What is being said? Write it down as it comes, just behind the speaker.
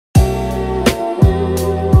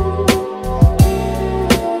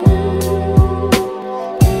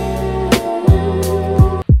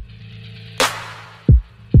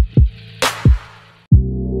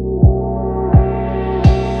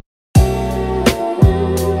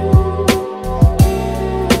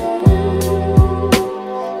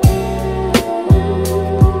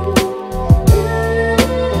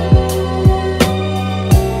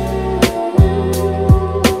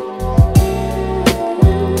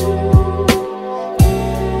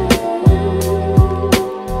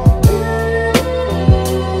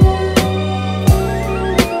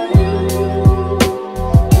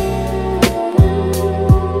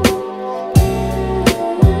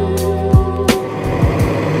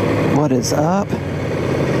is up?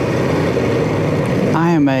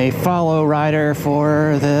 I am a follow rider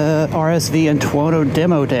for the RSV and Tuono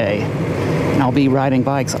demo day, and I'll be riding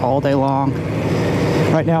bikes all day long.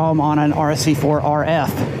 Right now I'm on an RSV4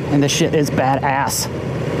 RF, and this shit is badass.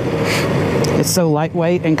 It's so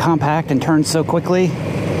lightweight and compact and turns so quickly.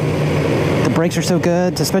 The brakes are so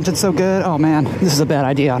good, suspension's so good. Oh man, this is a bad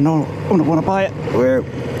idea. I don't want to buy it. Where?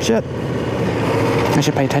 Shit. I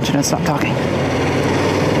should pay attention and stop talking.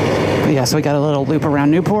 But yeah, so we got a little loop around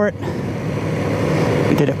Newport.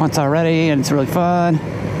 We did it once already, and it's really fun.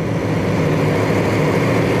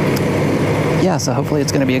 Yeah, so hopefully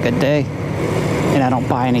it's going to be a good day, and I don't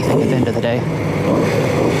buy anything at the end of the day.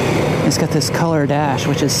 It's got this color dash,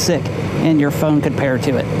 which is sick, and your phone could pair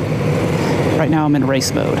to it. Right now I'm in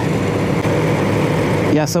race mode.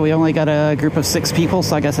 Yeah, so we only got a group of 6 people,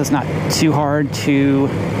 so I guess it's not too hard to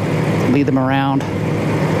lead them around.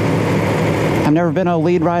 I've never been a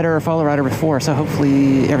lead rider or follow rider before, so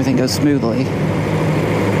hopefully everything goes smoothly.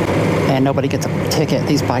 And nobody gets a ticket.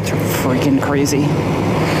 These bikes are freaking crazy. And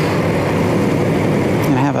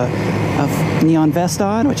I have a neon vest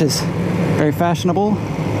on, which is very fashionable.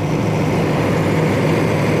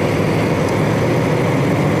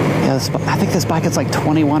 Yeah, I think this bike is like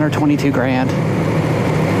 21 or 22 grand.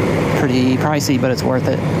 Pretty pricey, but it's worth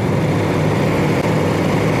it.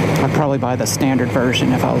 I'd probably buy the standard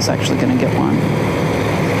version if I was actually going to get one.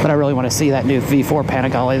 But I really want to see that new V4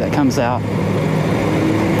 Panigale that comes out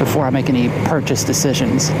before I make any purchase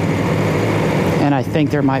decisions. And I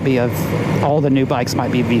think there might be all the new bikes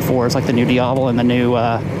might be V4s, like the new Diablo and the new,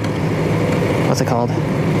 what's it called?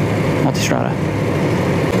 Multistrada.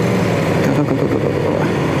 Go, go, go, go, go, go, go.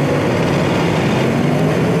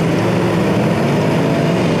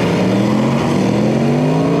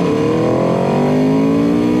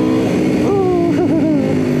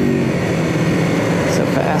 So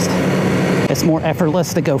fast. It's more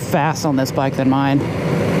effortless to go fast on this bike than mine.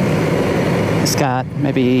 It's got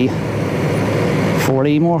maybe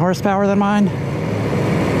 40 more horsepower than mine.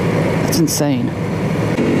 That's insane.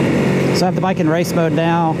 So I have the bike in race mode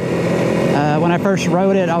now. When I first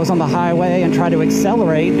rode it, I was on the highway and tried to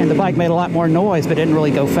accelerate, and the bike made a lot more noise, but didn't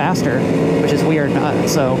really go faster, which is weird.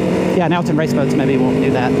 So yeah, now it's in race mode, so maybe it won't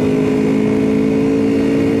do that.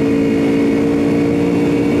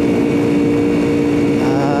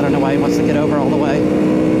 I don't know why he wants to get over all the way.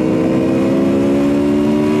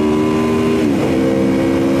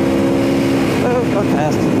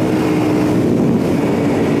 Fast.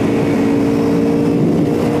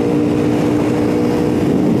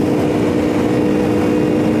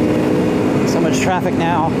 So much traffic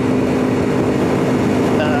now.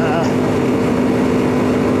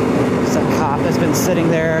 There's a cop that's been sitting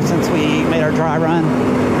there since we made our dry run.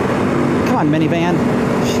 Come on, minivan.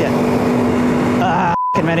 Shit.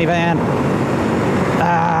 F***ing minivan.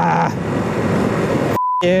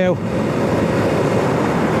 You.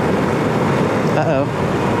 Uh-oh.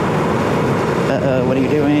 Uh-oh, what are you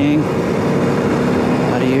doing?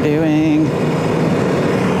 What are you doing?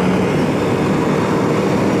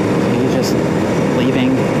 Are you just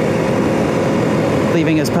leaving?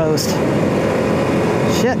 Leaving his post.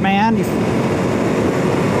 Shit, man.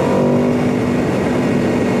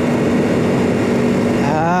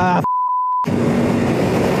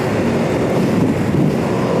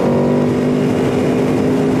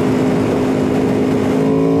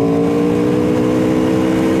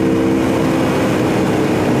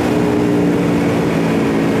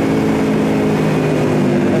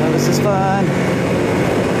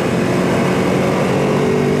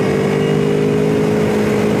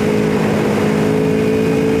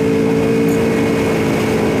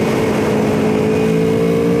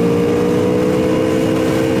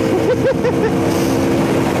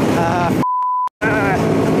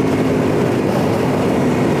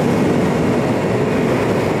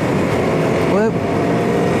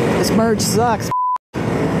 Merge sucks.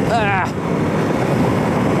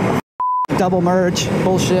 Double merge.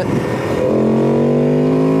 Bullshit.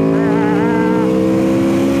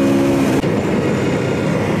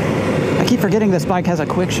 I keep forgetting this bike has a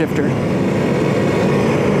quick shifter.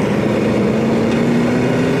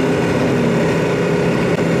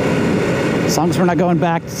 As long as we're not going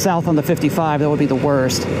back south on the 55, that would be the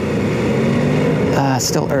worst. It's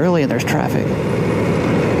still early and there's traffic.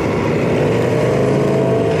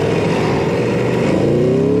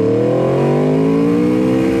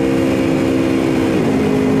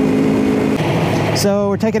 So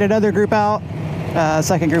we're taking another group out,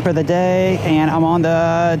 second group of the day, and I'm on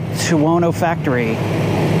the Tuono factory.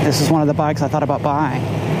 This is one of the bikes I thought about buying.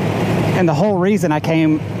 And the whole reason I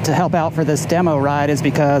came to help out for this demo ride is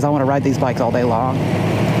because I want to ride these bikes all day long.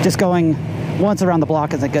 just going once around the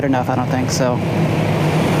block isn't good enough, I don't think. So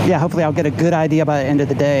yeah, hopefully I'll get a good idea by the end of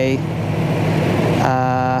the day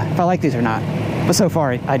if I like these or not. But so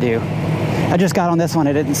far I do. I just got on this one.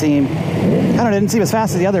 It didn't seem, I don't know, it didn't seem as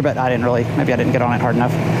fast as the other, but I didn't really, maybe I didn't get on it hard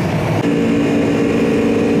enough.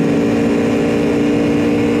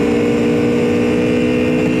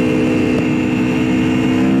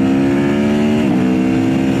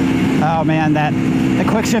 Oh man, the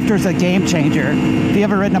quick shifter is a game changer. If you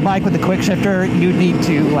ever ridden a bike with the quick shifter, you need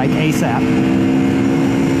to like ASAP.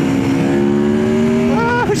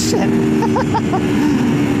 Oh shit.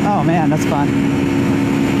 Oh man, that's fun.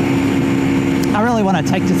 I really want to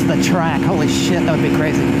take this to the track. Holy shit, that would be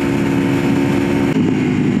crazy.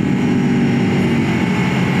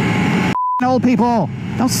 Old people,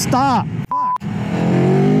 don't stop. Fuck.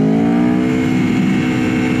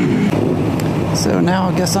 So now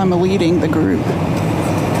I guess I'm leading the group.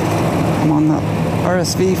 I'm on the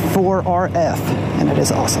RSV4 RF, and it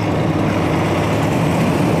is awesome.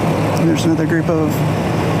 And there's another group of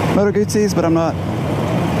Moto Guzzi's, but I'm not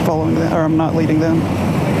following them, or I'm not leading them.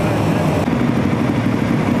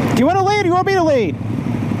 Do you want to lead or you want me to lead?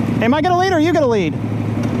 Am I going to lead or are you going to lead?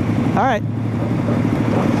 All right.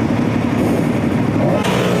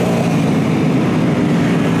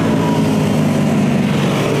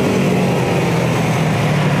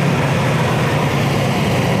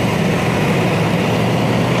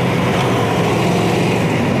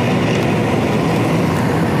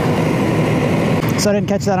 So I didn't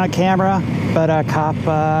catch that on camera, but a cop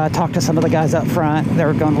talked to some of the guys up front. They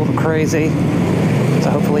were going a little crazy. So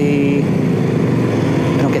hopefully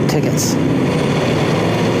we don't get tickets.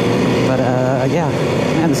 But yeah,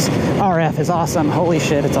 man, this RF is awesome. Holy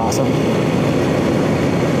shit, it's awesome.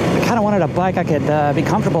 I kind of wanted a bike I could be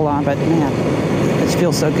comfortable on, but man, it just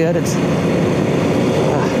feels so good. It's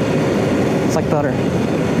like butter.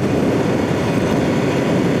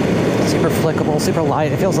 Super flickable, super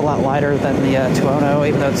light. It feels a lot lighter than the Tuono,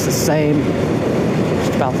 even though it's the same,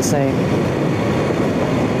 just about the same.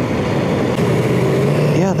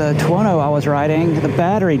 Yeah, the Tuono I was riding, the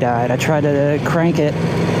battery died. I tried to crank it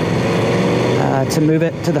to move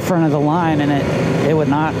it to the front of the line, and it would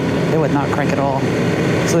not crank at all.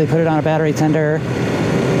 So they put it on a battery tender,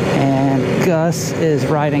 and Gus is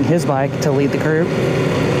riding his bike to lead the group.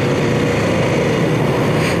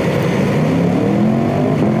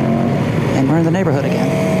 And we're in the neighborhood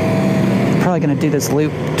again. Probably going to do this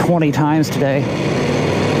loop 20 times today.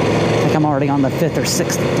 I think I'm already on the 5th or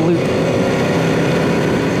 6th loop.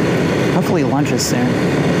 Hopefully lunch is soon.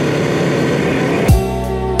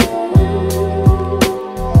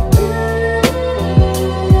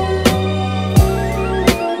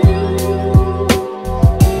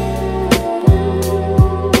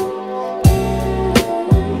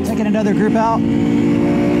 Taking another group out.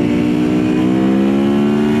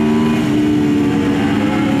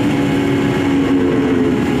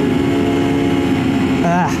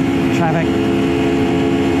 Traffic.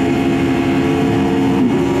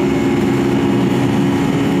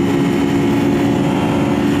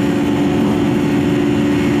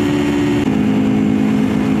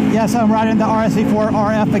 Yeah, so I'm riding the RSV4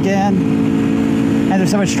 RF again, and there's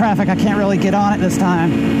so much traffic I can't really get on it this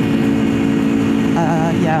time.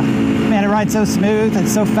 Yeah, man, it rides so smooth,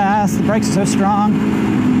 it's so fast, the brakes are so strong.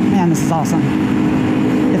 Man, this is awesome.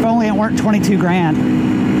 If only it weren't 22 grand.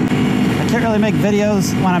 I can't really make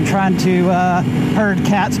videos when I'm trying to herd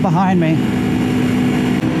cats behind me.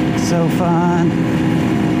 So fun.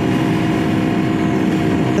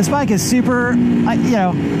 This bike is super, you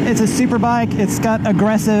know, it's a super bike. It's got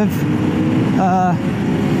aggressive,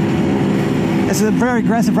 it's a very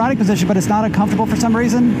aggressive riding position, but it's not uncomfortable for some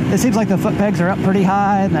reason. It seems like the foot pegs are up pretty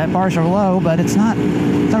high and the bars are low, but it's not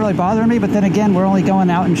really bothering me. But then again, we're only going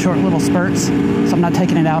out in short little spurts, so I'm not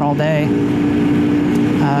taking it out all day.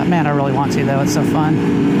 Man, I really want to though, it's so fun.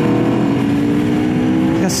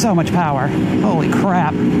 It has so much power, holy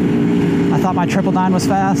crap. I thought my 999 was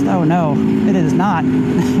fast, oh no, it is not.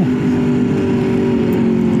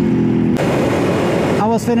 I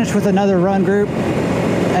was finished with another run group,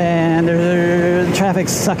 and the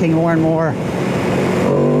traffic's sucking more and more.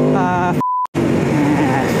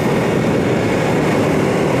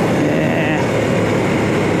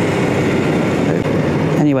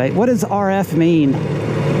 Anyway, what does RF mean?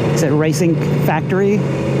 Is it Racing Factory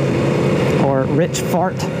or Rich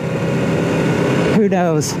Fart? Who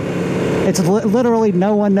knows? It's literally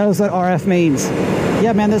no one knows what RF means.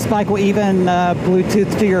 Yeah, man, this bike will even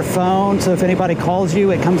Bluetooth to your phone, so if anybody calls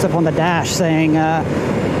you, it comes up on the dash saying,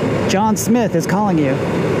 John Smith is calling you.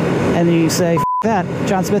 And then you say, F that,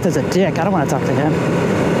 John Smith is a dick, I don't want to talk to him.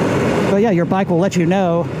 But yeah, your bike will let you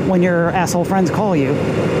know when your asshole friends call you.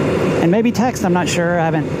 And maybe text, I'm not sure. I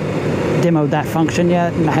haven't demoed that function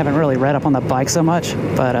yet, and I haven't really read up on the bike so much,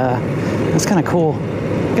 but that's kind of cool.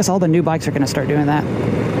 I guess all the new bikes are going to start doing that.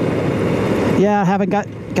 Yeah, I haven't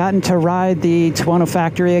gotten to ride the Tuono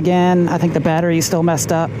factory again. I think the battery's still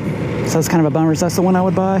messed up, so it's kind of a bummer. So that's the one I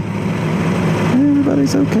would buy.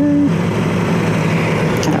 Everybody's okay.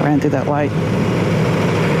 Kind of ran through that light.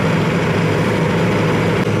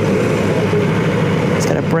 It's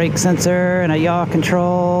got a brake sensor and a yaw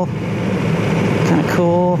control. Kind of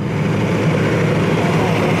cool.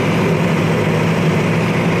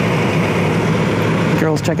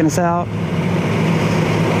 Girls checking us out.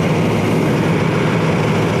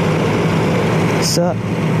 What's up?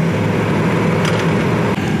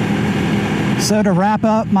 So to wrap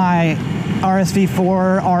up my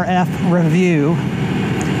RSV4 RF review,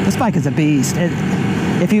 this bike is a beast.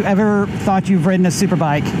 If you ever thought you've ridden a super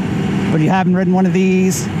bike, but you haven't ridden one of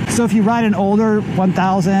these, so if you ride an older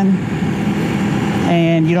 1000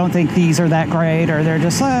 and you don't think these are that great, or they're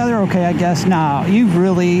just, they're okay, I guess, no, you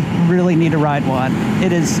really, really need to ride one.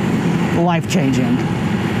 It is life-changing.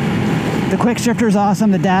 The quick shifter is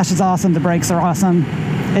awesome, the dash is awesome, the brakes are awesome.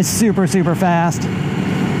 It's super, super fast.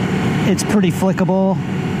 It's pretty flickable.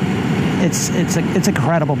 It's an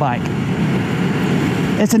incredible bike.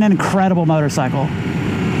 It's an incredible motorcycle.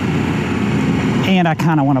 And I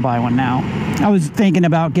kind of want to buy one now. I was thinking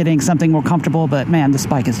about getting something more comfortable, but man, this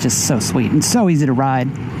bike is just so sweet and so easy to ride.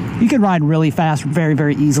 You can ride really fast very,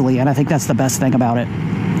 very easily, and I think that's the best thing about it.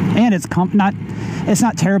 And it's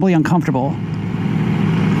not terribly uncomfortable,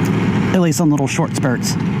 at least on little short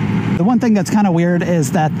spurts. The one thing that's kind of weird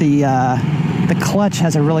is that the clutch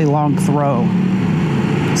has a really long throw.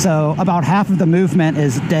 So about half of the movement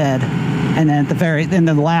is dead, and then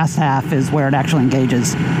the last half is where it actually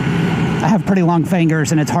engages. I have pretty long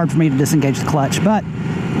fingers, and it's hard for me to disengage the clutch, but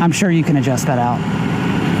I'm sure you can adjust that out.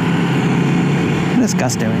 What is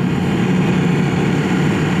Gus doing?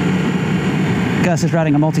 Gus is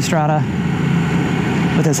riding a Multistrada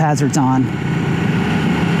with his hazards on.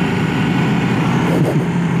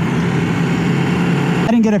 I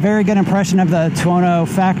didn't get a very good impression of the Tuono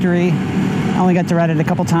factory. I only got to ride it a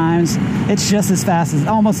couple times. It's just as fast as,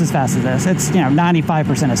 almost as fast as this. It's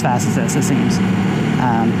 95% as fast as this, it seems.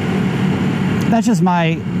 That's just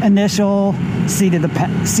my initial seat of the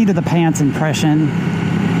pants impression.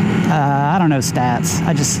 I don't know stats.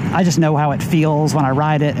 I just know how it feels when I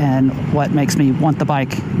ride it and what makes me want the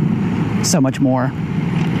bike so much more.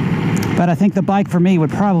 But I think the bike for me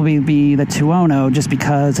would probably be the Tuono, just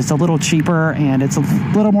because it's a little cheaper and it's a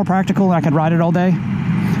little more practical and I could ride it all day.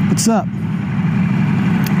 What's up?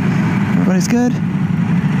 Everybody's good?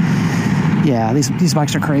 Yeah, these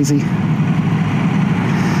bikes are crazy.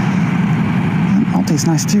 Multi's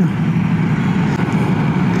nice too.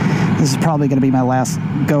 This is probably going to be my last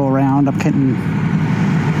go around. I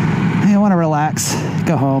want to relax,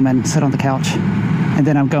 go home and sit on the couch. And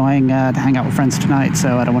then I'm going to hang out with friends tonight,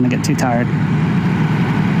 so I don't want to get too tired.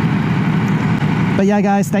 But yeah,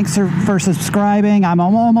 guys, thanks for subscribing. I'm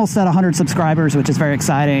almost at 100 subscribers, which is very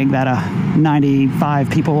exciting that 95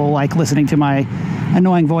 people like listening to my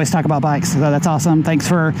annoying voice talk about bikes. So that's awesome. Thanks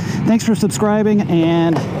for subscribing,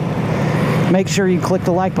 and make sure you click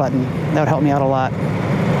the like button. That would help me out a lot.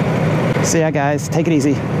 See ya, guys. Take it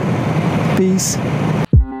easy. Peace.